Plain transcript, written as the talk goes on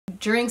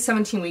during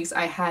 17 weeks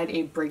I had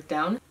a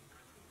breakdown.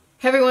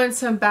 Hey everyone,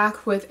 so I'm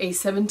back with a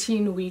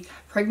 17-week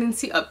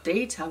pregnancy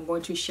update. I'm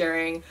going to be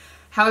sharing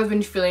how I've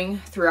been feeling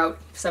throughout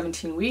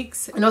 17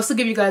 weeks and also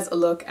give you guys a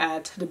look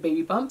at the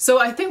baby bump. So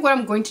I think what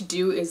I'm going to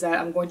do is that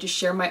I'm going to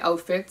share my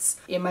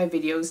outfits in my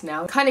videos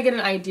now, kind of get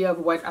an idea of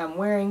what I'm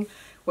wearing,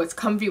 what's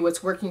comfy,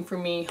 what's working for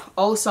me.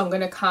 Also, I'm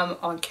going to come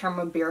on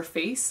camera bare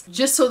face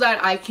just so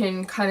that I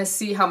can kind of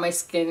see how my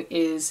skin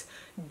is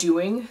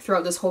doing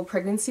throughout this whole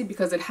pregnancy,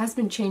 because it has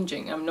been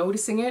changing. I'm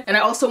noticing it, and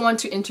I also want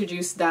to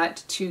introduce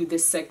that to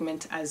this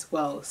segment as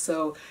well.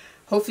 So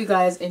hope you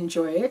guys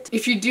enjoy it.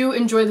 If you do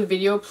enjoy the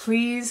video,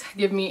 please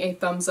give me a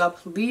thumbs up,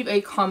 leave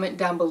a comment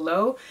down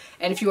below,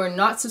 and if you are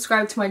not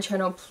subscribed to my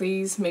channel,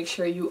 please make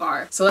sure you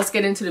are. So let's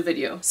get into the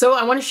video. So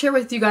I want to share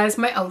with you guys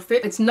my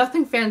outfit. It's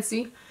nothing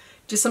fancy,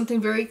 just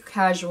something very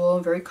casual,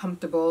 very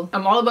comfortable.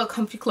 I'm all about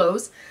comfy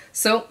clothes.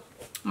 So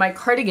my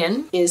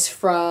cardigan is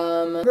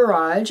from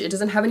Garage. It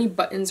doesn't have any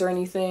buttons or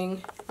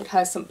anything. It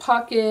has some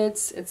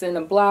pockets. It's in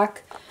a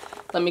black.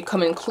 Let me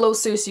come in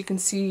closer so you can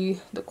see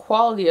the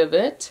quality of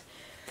it.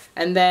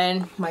 And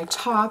then my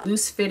top,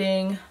 loose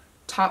fitting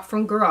top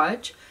from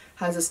Garage,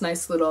 has this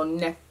nice little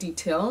neck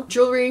detail.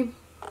 Jewelry,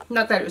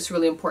 not that it was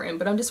really important,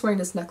 but I'm just wearing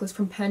this necklace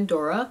from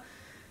Pandora.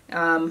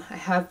 I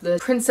have the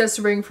princess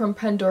ring from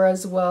Pandora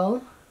as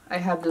well. I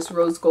have this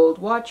rose gold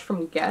watch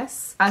from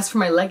Guess. As for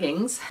my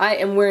leggings, I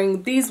am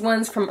wearing these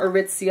ones from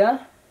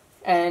Aritzia,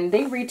 and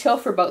they retail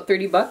for about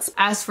 30 bucks.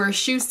 As for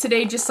shoes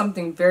today, just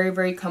something very,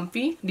 very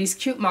comfy. These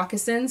cute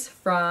moccasins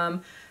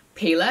from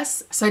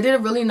Payless. So I did a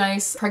really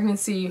nice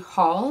pregnancy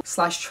haul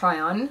slash try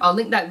on. I'll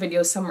link that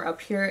video somewhere up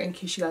here in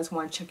case you guys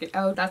want to check it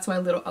out. That's my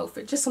little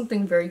outfit, just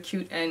something very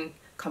cute and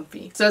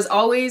comfy. So as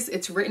always,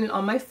 it's written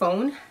on my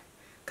phone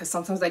because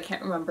sometimes I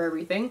can't remember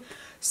everything.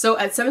 So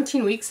at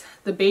 17 weeks,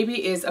 the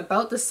baby is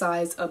about the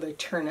size of a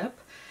turnip.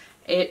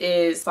 It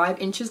is 5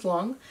 inches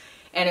long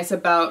and it's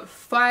about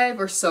 5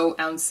 or so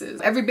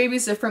ounces. Every baby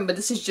is different, but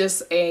this is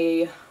just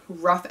a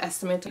rough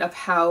estimate of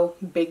how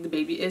big the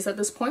baby is at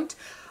this point.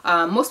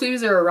 Most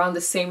babies are around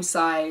the same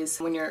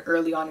size when you're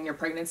early on in your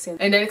pregnancy,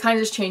 and then it kind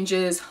of just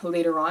changes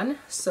later on.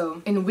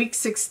 So in week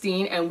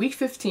 16 and week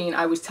 15,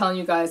 I was telling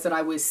you guys that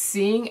I was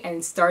seeing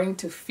and starting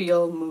to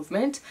feel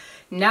movement.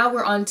 Now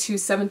we're on to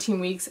 17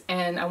 weeks,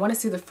 and I want to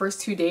say the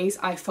first 2 days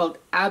I felt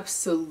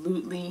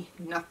absolutely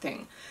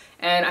nothing,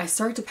 and I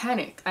started to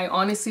panic. I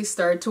honestly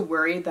started to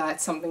worry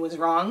that something was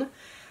wrong,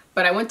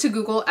 but I went to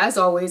Google. As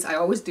always, I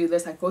always do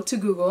this. I go to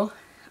Google.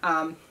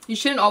 You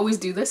shouldn't always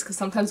do this because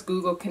sometimes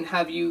Google can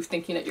have you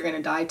thinking that you're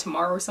gonna die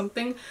tomorrow or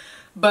something.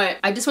 But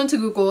I just went to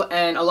Google,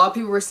 and a lot of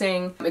people were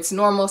saying it's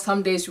normal.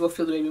 Some days you will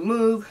feel the baby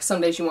move,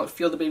 some days you won't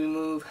feel the baby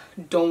move.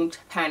 Don't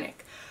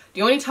panic.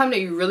 The only time that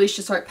you really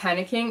should start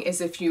panicking is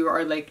if you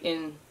are like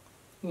in,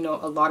 you know,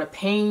 a lot of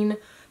pain,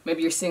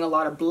 maybe you're seeing a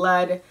lot of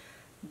blood.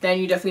 Then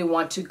you definitely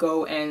want to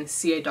go and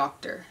see a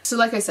doctor. So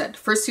like I said,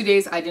 first 2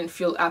 days I didn't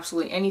feel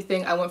absolutely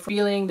anything. I went from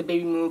feeling the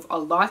baby move a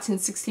lot in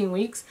 16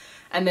 weeks,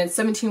 and then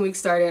 17 weeks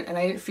started and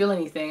I didn't feel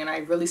anything, and I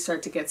really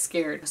started to get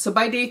scared. So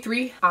by day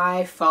 3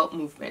 I felt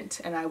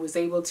movement, and I was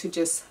able to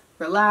just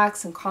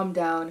relax and calm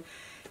down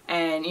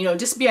and, you know,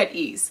 just be at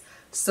ease.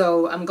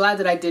 So I'm glad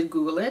that I did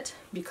Google it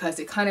because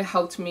it kind of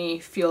helped me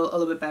feel a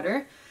little bit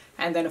better.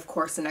 And then of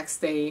course the next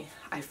day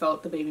I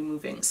felt the baby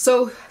moving.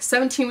 So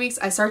 17 weeks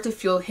I started to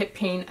feel hip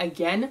pain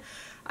again.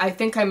 I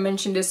think I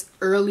mentioned this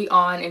early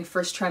on in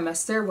first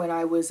trimester. When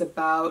I was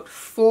about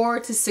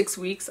 4 to 6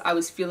 weeks, I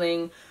was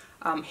feeling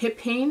hip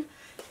pain,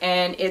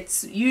 and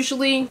it's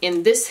usually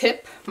in this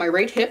hip, my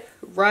right hip,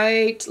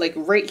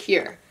 right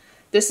here.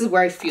 This is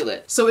where I feel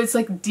it. So it's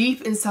like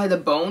deep inside the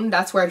bone.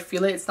 That's where I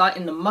feel it. It's not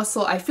in the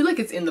muscle. I feel like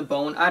it's in the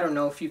bone. I don't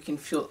know if you can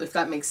feel, if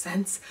that makes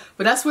sense,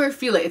 but that's where I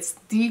feel it. It's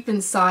deep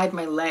inside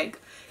my leg.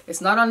 It's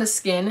not on the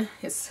skin.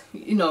 It's,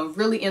 you know,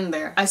 really in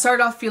there. I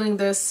started off feeling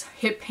this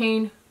hip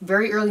pain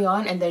very early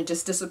on, and then it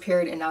just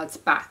disappeared, and now it's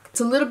back.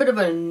 It's a little bit of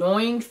an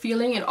annoying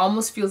feeling. It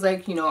almost feels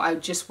like, you know, I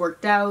just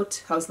worked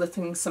out. I was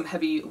lifting some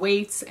heavy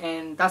weights,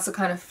 and that's the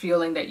kind of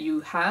feeling that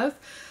you have.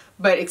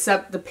 But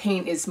except the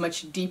pain is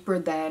much deeper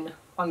than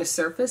on the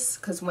surface,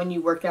 because when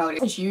you work out,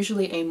 it's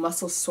usually a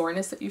muscle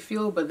soreness that you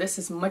feel, but this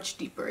is much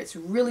deeper. It's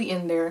really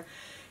in there,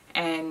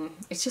 and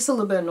it's just a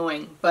little bit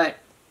annoying, but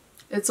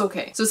it's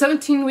okay. So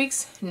 17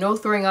 weeks, no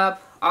throwing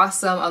up.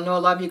 Awesome. I know a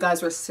lot of you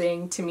guys were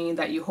saying to me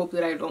that you hope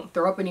that I don't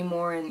throw up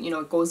anymore and, you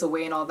know, it goes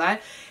away and all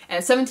that. And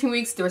at 17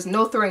 weeks, there was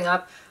no throwing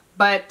up.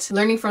 But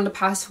learning from the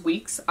past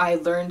weeks, I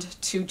learned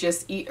to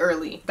just eat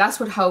early. That's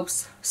what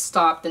helps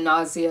stop the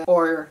nausea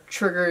or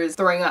triggers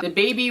throwing up. The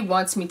baby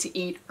wants me to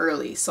eat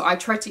early, so I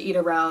try to eat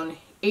around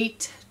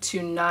 8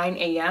 to 9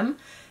 a.m.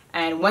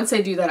 and once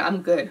I do that,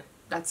 I'm good.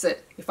 That's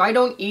it. If I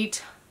don't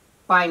eat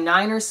by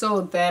 9 or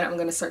so, then I'm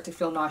gonna start to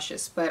feel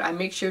nauseous. But I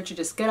make sure to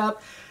just get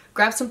up,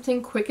 grab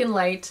something quick and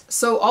light.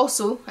 So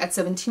also at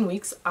 17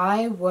 weeks,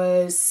 I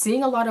was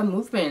seeing a lot of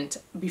movement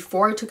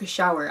before I took a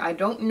shower. I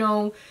don't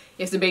know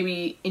if the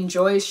baby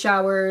enjoys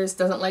showers,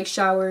 doesn't like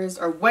showers,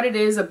 or what it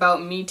is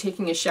about me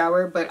taking a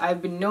shower, but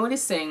I've been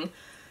noticing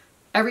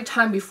every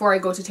time before I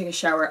go to take a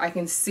shower, I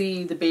can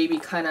see the baby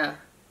kind of,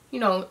 you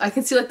know, I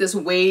can see like this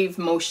wave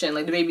motion,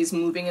 like the baby's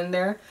moving in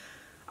there.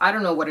 I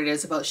don't know what it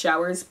is about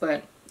showers,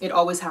 but it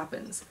always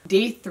happens.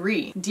 Day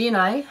 3, Dee and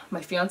I,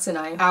 my fiance and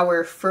I,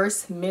 our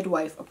first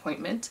midwife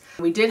appointment.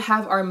 We did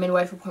have our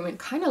midwife appointment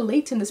kind of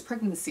late in this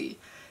pregnancy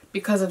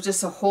because of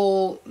just a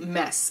whole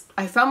mess.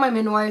 I found my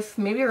midwife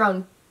maybe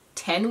around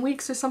 10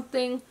 weeks or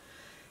something.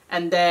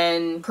 And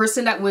then the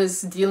person that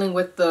was dealing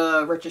with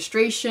the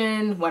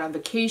registration went on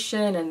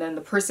vacation, and then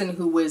the person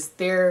who was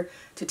there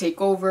to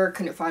take over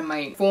couldn't find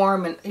my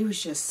form, and it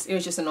was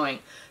just annoying.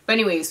 But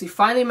anyways, we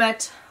finally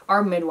met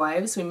our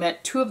midwives. We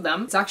met 2 of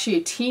them. It's actually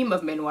a team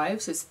of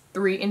midwives. It's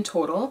 3 in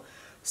total.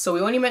 So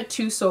we only met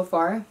 2 so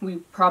far. We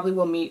probably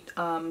will meet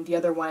the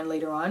other one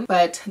later on.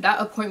 But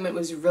that appointment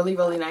was really,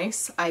 really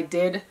nice. I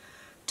did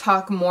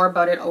talk more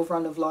about it over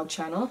on the vlog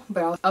channel,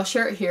 but I'll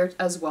share it here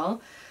as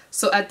well.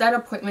 So at that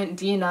appointment,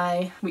 Dee and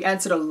I, we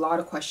answered a lot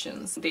of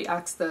questions. They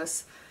asked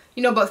us,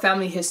 you know, about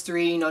family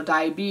history, you know,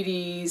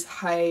 diabetes,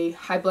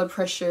 high blood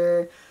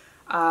pressure,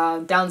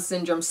 Down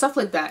syndrome, stuff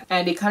like that.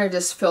 And they kind of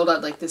just filled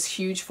out like this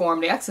huge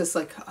form. They asked us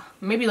like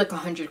maybe like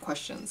 100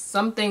 questions.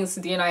 Some things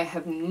Dee and I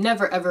have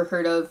never ever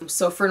heard of.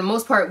 So for the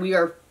most part, we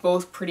are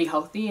both pretty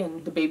healthy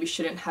and the baby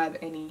shouldn't have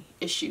any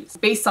issues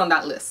based on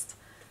that list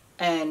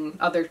and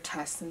other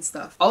tests and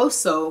stuff.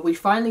 Also, we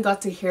finally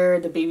got to hear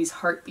the baby's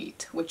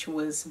heartbeat, which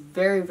was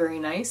very, very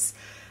nice.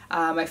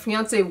 My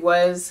fiance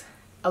was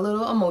a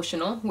little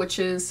emotional, which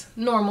is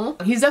normal.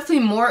 He's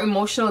definitely more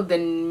emotional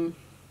than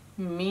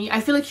me. I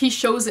feel like he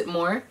shows it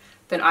more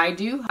than I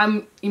do.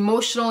 I'm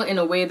emotional in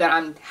a way that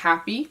I'm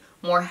happy,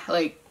 more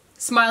like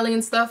smiling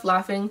and stuff,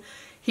 laughing.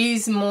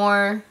 He's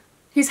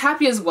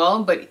happy as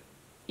well, but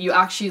you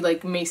actually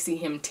like may see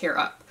him tear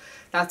up.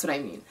 That's what I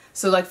mean.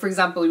 So like, for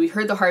example, we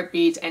heard the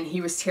heartbeat and he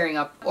was tearing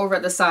up over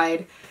at the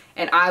side,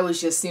 and I was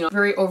just, you know,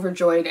 very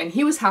overjoyed, and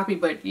he was happy,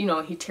 but you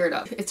know, he teared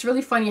up. It's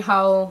really funny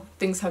how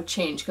things have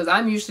changed, because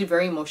I'm usually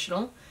very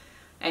emotional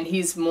and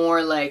he's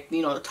more like,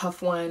 you know, a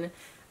tough one,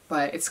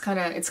 but it's kind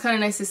of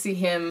nice to see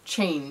him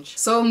change.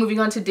 So moving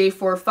on to day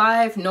 4 or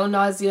 5, no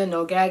nausea,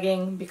 no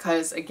gagging,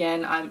 because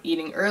again, I'm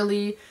eating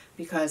early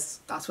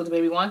because that's what the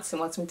baby wants. It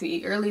wants me to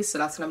eat early, so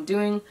that's what I'm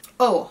doing.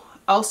 Oh,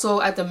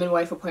 also at the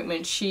midwife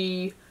appointment,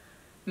 she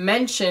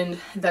mentioned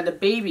that the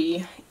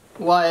baby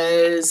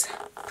was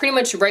pretty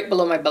much right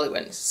below my belly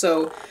button.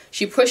 So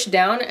she pushed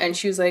down and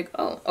she was like,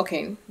 oh,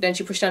 okay. Then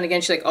she pushed down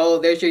again. She's like, oh,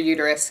 there's your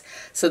uterus.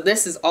 So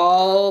this is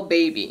all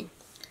baby.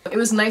 It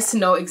was nice to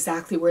know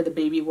exactly where the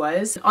baby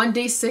was. On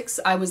day 6,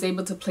 I was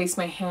able to place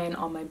my hand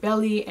on my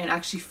belly and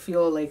actually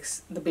feel like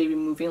the baby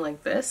moving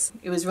like this.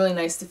 It was really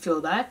nice to feel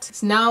that.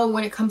 So now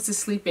when it comes to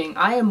sleeping,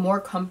 I am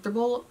more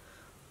comfortable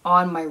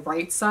on my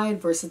right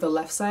side versus the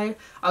left side.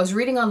 I was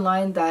reading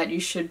online that you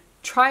should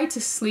try to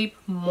sleep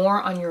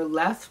more on your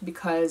left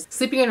because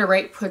sleeping on your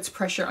right puts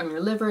pressure on your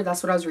liver.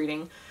 That's what I was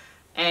reading.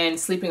 And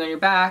sleeping on your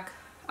back,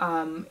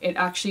 it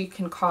actually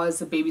can cause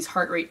the baby's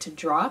heart rate to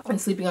drop. And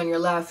sleeping on your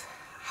left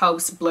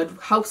helps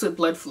with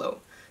blood flow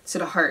to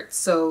the heart.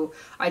 So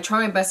I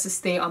try my best to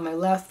stay on my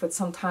left, but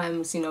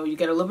sometimes, you know, you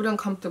get a little bit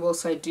uncomfortable,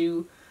 so I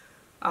do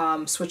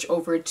switch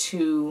over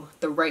to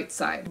the right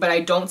side. But I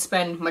don't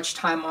spend much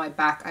time on my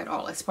back at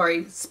all. I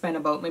probably spend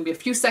about maybe a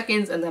few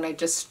seconds and then I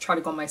just try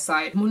to go on my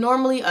side. I'm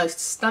normally a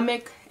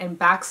stomach and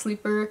back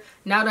sleeper.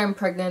 Now that I'm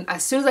pregnant,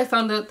 as soon as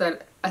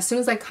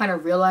I kind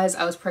of realized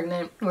I was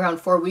pregnant around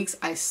 4 weeks,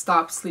 I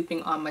stopped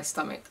sleeping on my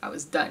stomach. I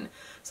was done.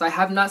 So I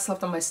have not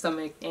slept on my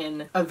stomach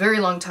in a very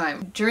long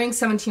time. During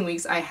 17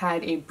 weeks, I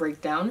had a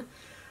breakdown.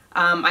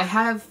 I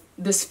have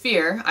this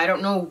fear. I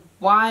don't know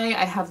why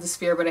I have this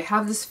fear, but I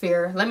have this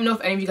fear. Let me know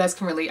if any of you guys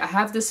can relate. I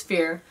have this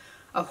fear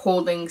of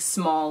holding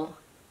small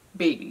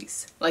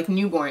babies, like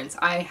newborns.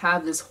 I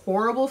have this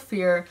horrible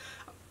fear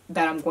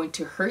that I'm going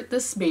to hurt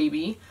this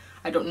baby.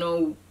 I don't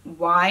know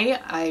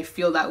why I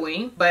feel that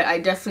way, but I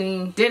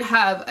definitely did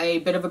have a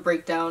bit of a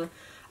breakdown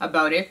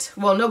about it.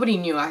 Well, nobody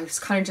knew. I was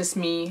kind of just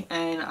me,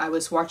 and I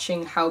was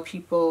watching how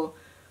people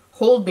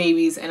hold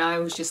babies, and I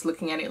was just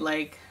looking at it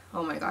like,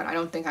 oh my god, I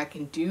don't think I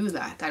can do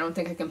that. I don't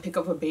think I can pick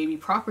up a baby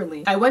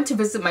properly. I went to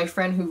visit my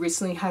friend who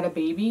recently had a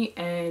baby,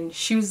 and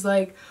she was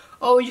like,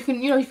 oh, you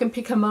can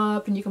pick him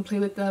up and you can play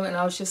with them. And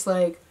I was just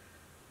like,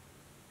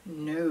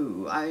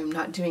 no, I'm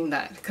not doing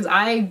that. Because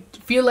I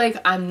feel like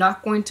I'm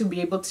not going to be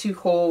able to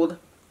hold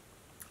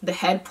the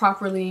head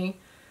properly.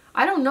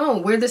 I don't know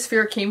where this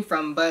fear came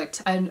from,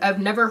 but I've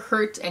never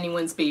hurt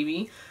anyone's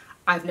baby.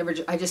 I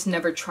just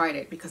never tried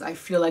it because I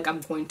feel like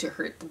I'm going to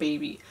hurt the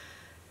baby.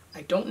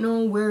 I don't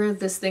know where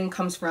this thing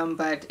comes from,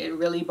 but it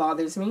really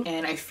bothers me,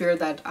 and I fear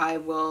that I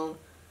will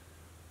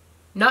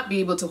not be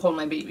able to hold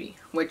my baby,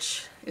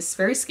 which is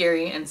very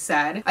scary and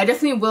sad. I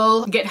definitely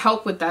will get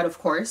help with that, of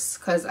course,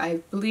 because I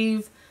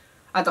believe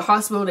at the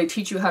hospital they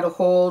teach you how to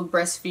hold,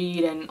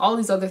 breastfeed, and all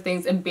these other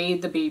things, and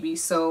bathe the baby.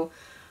 So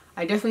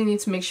I definitely need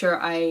to make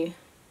sure I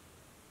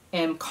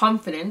am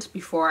confident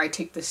before I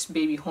take this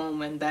baby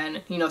home, and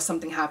then, you know,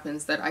 something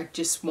happens that I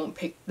just won't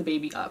pick the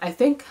baby up. I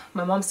think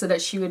my mom said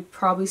that she would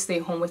probably stay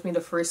home with me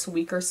the first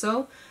week or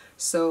so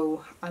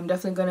So I'm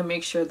definitely going to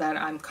make sure that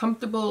I'm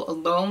comfortable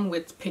alone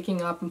with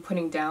picking up and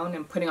putting down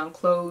and putting on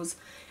clothes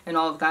and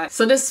all of that.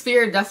 So this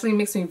fear definitely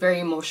makes me very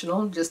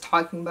emotional just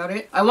talking about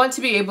it. I want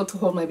to be able to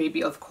hold my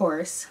baby, of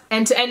course.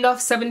 And to end off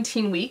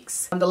 17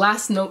 weeks, the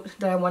last note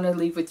that I want to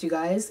leave with you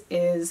guys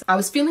is I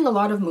was feeling a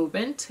lot of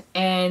movement,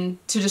 and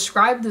to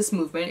describe this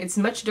movement, it's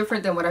much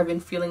different than what I've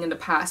been feeling in the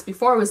past.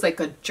 Before it was like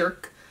a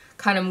jerk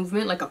kind of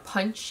movement, like a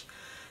punch.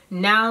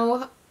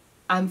 Now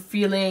I'm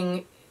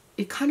feeling,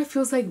 it kind of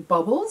feels like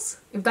bubbles,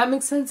 if that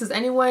makes sense. Can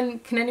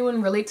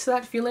anyone relate to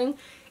that feeling?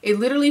 It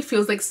literally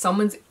feels like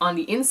someone's on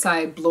the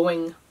inside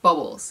blowing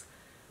bubbles.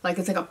 Like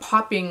it's like a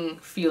popping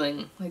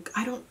feeling. Like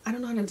I don't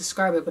know how to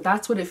describe it, but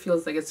that's what it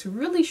feels like. It's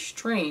really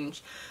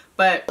strange.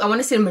 But I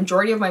want to say the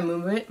majority of my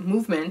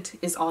movement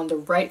is on the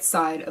right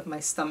side of my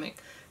stomach.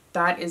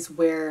 That is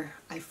where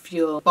I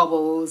feel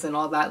bubbles and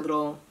all that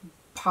little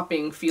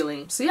popping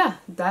feeling. So yeah,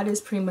 that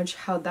is pretty much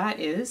how that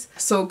is.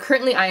 So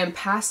currently I am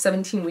past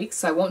 17 weeks,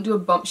 so I won't do a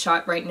bump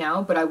shot right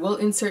now, but I will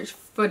insert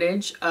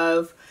footage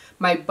of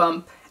my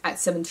bump at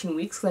 17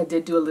 weeks, because I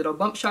did do a little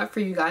bump shot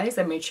for you guys.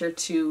 I made sure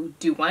to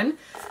do one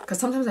because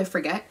sometimes I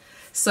forget.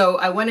 So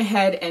I went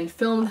ahead and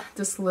filmed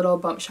this little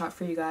bump shot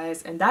for you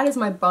guys, and that is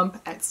my bump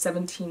at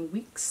 17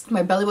 weeks.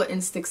 My belly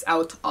button sticks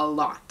out a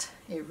lot.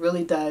 It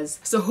really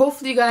does. So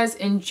hopefully you guys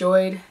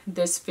enjoyed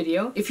this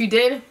video. If you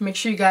did, make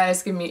sure you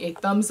guys give me a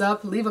thumbs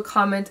up, leave a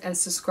comment, and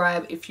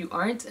subscribe if you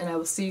aren't, and I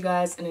will see you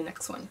guys in the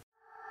next one.